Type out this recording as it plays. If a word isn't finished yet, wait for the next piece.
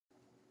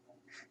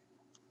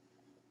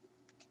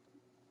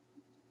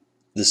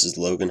This is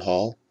Logan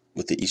Hall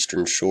with the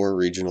Eastern Shore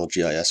Regional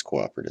GIS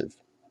Cooperative,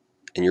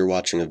 and you're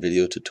watching a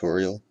video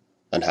tutorial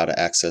on how to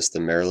access the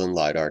Maryland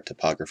LiDAR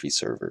Topography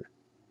server.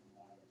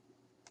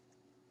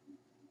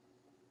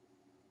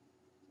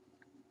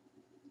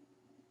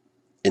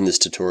 In this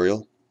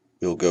tutorial,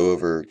 we will go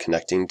over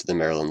connecting to the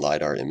Maryland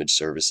LiDAR image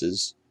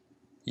services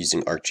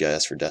using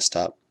ArcGIS for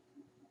Desktop,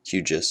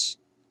 QGIS,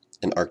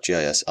 and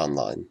ArcGIS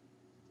Online.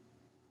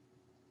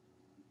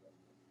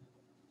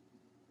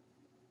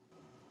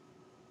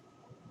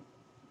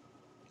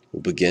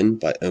 We'll begin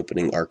by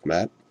opening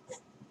ArcMap,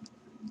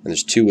 and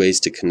there's two ways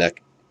to connect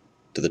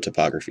to the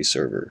topography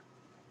server.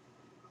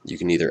 You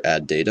can either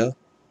add data,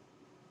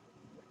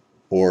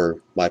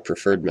 or my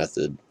preferred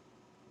method,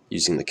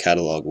 using the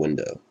catalog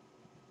window.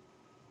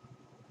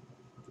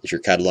 If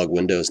your catalog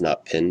window is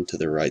not pinned to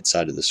the right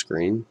side of the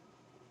screen,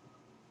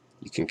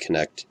 you can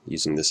connect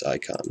using this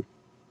icon.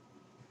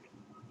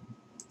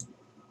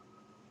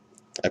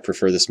 I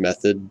prefer this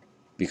method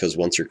because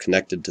once you're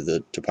connected to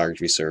the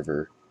topography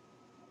server,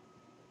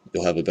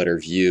 you'll have a better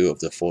view of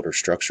the folder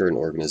structure and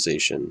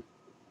organization,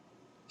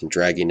 and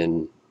dragging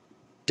in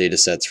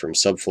datasets from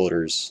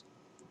subfolders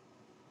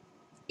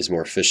is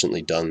more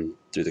efficiently done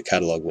through the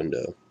catalog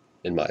window,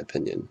 in my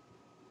opinion.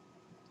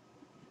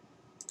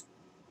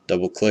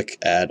 Double-click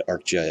Add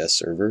ArcGIS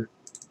Server,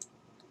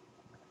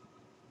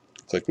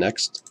 click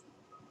Next,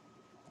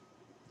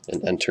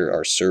 and enter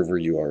our server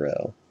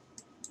URL,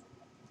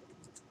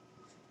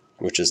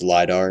 which is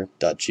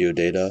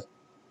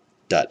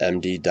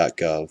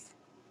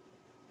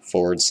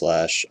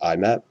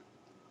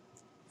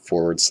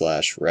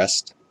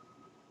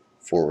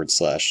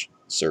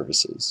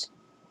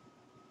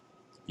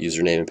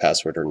Username and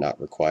password are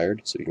not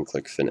required, so you can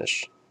click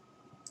Finish.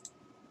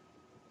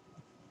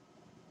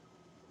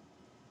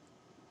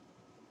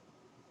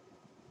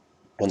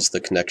 Once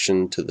the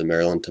connection to the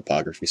Maryland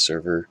Topography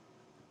server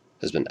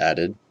has been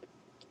added,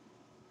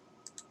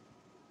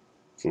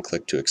 you can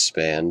click to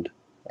expand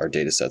our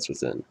datasets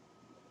within.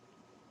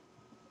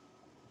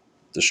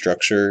 The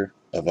structure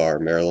of our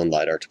Maryland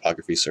LiDAR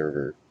Topography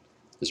server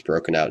is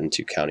broken out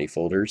into county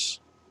folders.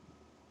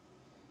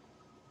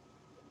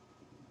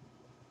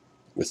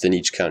 Within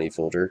each county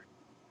folder,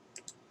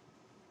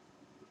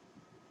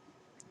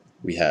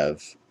 we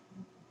have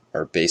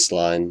our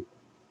baseline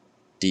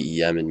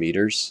DEM in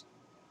meters,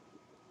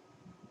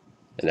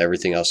 and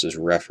everything else is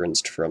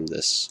referenced from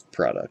this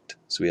product.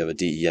 So we have a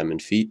DEM in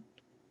feet,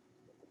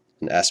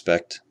 an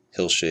aspect,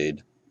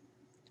 hillshade,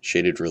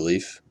 shaded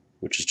relief,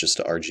 which is just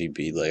an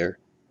RGB layer,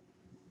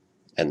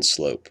 and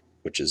slope,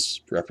 which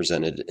is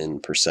represented in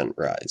percent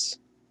rise.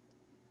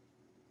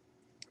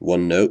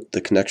 One note,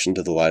 the connection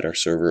to the LiDAR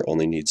server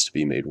only needs to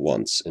be made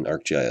once in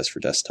ArcGIS for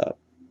Desktop.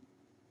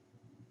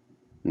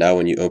 Now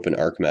when you open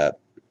ArcMap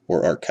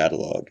or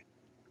ArcCatalog,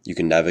 you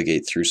can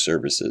navigate through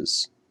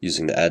services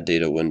using the Add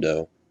Data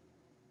window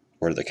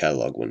or the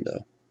Catalog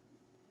window.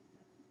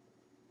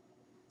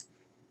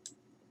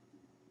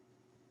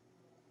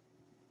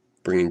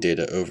 Bringing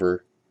data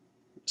over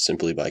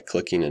simply by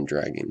clicking and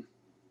dragging.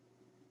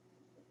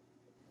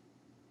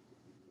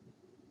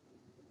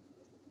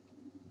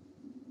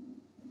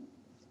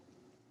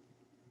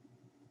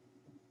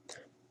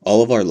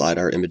 All of our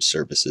LiDAR image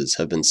services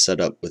have been set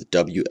up with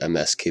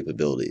WMS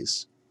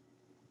capabilities.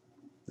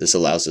 This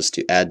allows us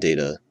to add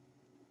data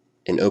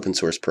in open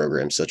source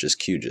programs such as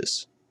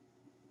QGIS.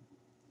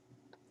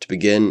 To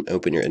begin,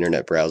 open your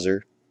internet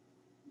browser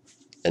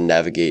and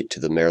navigate to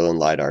the Maryland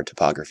LiDAR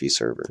Topography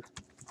server,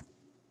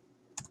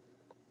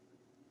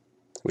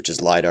 which is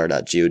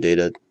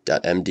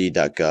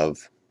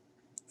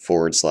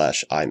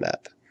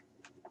lidar.geodata.md.gov/imap.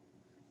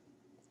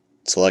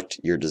 Select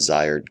your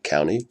desired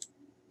county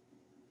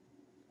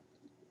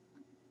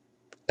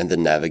and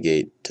then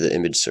navigate to the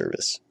image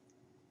service.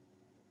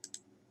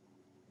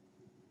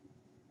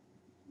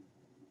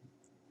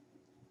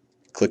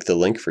 Click the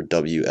link for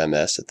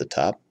WMS at the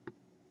top,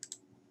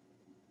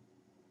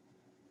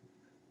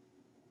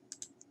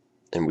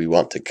 and we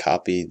want to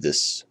copy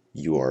this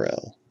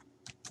URL.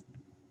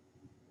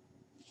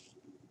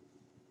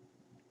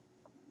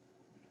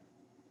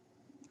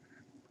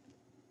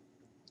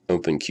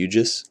 Open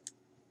QGIS,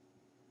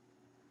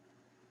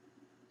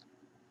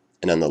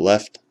 and on the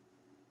left,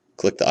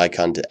 click the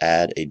icon to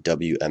add a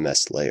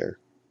WMS layer.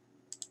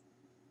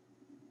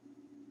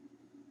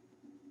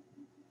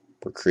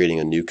 We're creating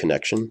a new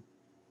connection.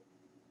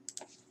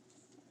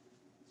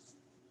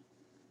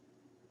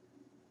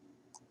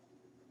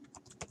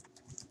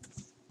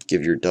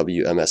 Give your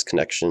WMS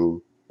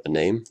connection a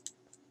name,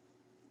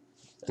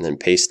 and then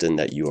paste in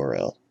that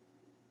URL.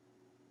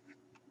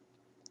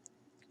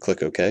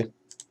 Click OK,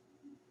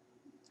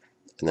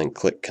 and then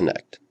click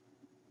Connect.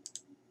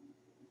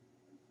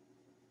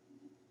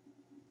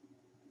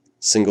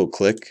 Single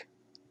click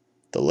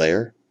the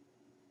layer,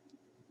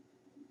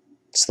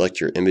 select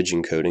your image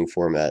encoding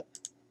format,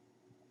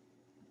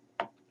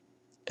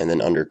 and then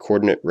under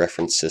Coordinate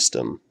Reference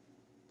System,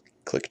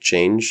 click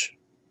Change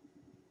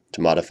to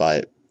modify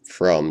it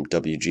from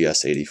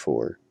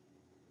WGS84.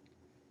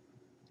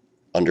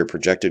 Under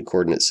Projected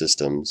Coordinate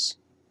Systems,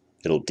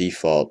 it'll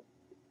default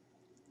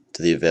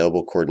to the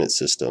available coordinate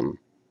system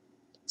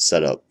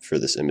set up for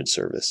this image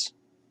service.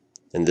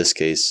 In this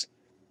case,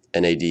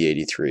 NAD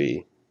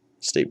 83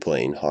 State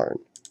Plane Harn.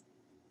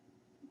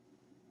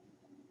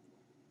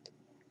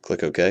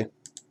 Click OK,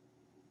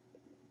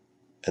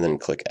 and then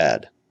click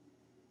Add.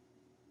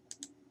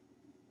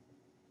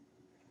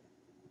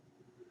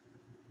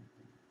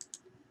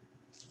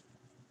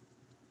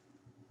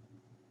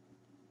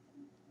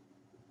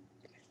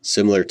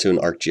 Similar to an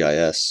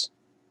ArcGIS,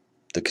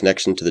 the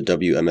connection to the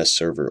WMS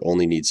server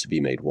only needs to be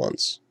made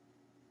once.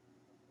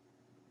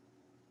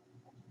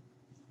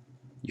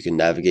 You can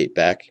navigate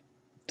back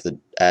to the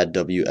Add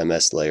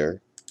WMS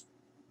layer.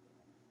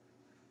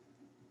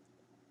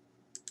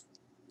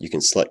 You can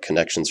select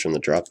connections from the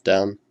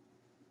drop-down.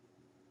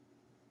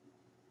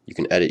 You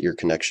can edit your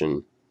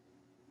connection,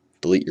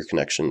 delete your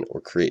connection,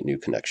 or create new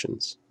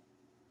connections.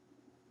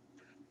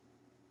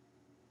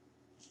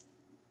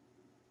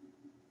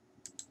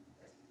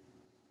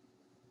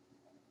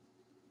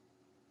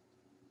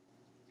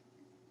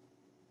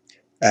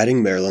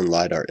 Adding Maryland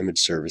LiDAR image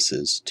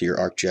services to your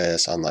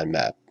ArcGIS online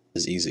map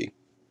is easy.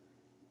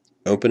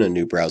 Open a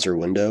new browser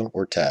window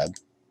or tab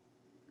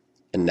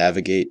and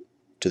navigate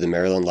to the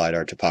Maryland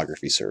LiDAR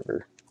Topography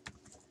server.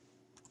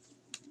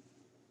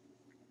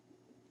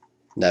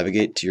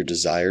 Navigate to your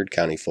desired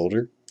county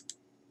folder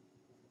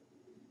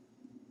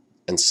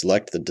and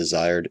select the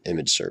desired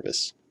image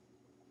service.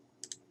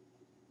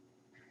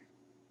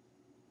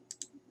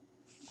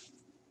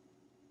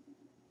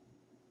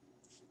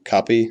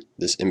 Copy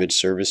this image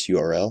service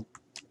URL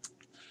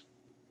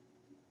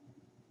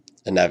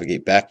and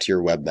navigate back to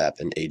your web map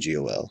in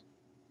ArcGIS.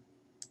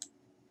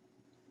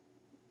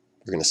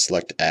 We're going to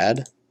select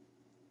Add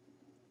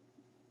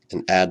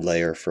and Add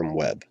Layer from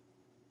Web.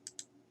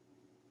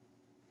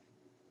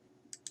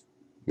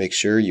 Make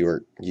sure you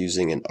are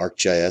using an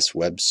ArcGIS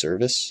web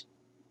service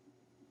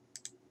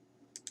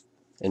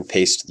and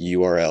paste the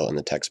URL in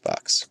the text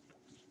box.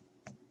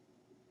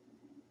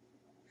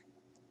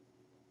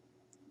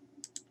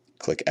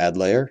 Click Add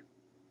Layer,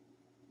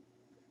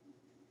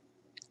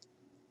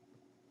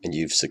 and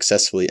you've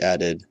successfully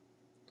added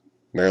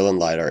Maryland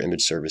LiDAR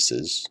image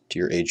services to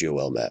your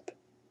ArcGIS map.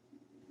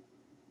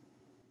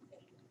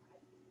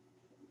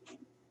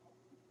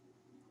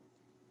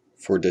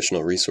 For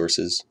additional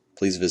resources,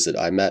 please visit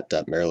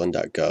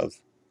imat.maryland.gov,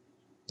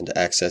 and to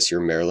access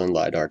your Maryland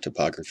LiDAR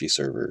topography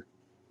server,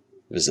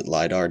 visit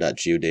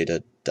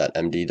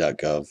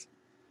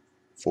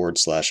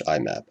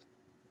lidar.geodata.md.gov/IMAP.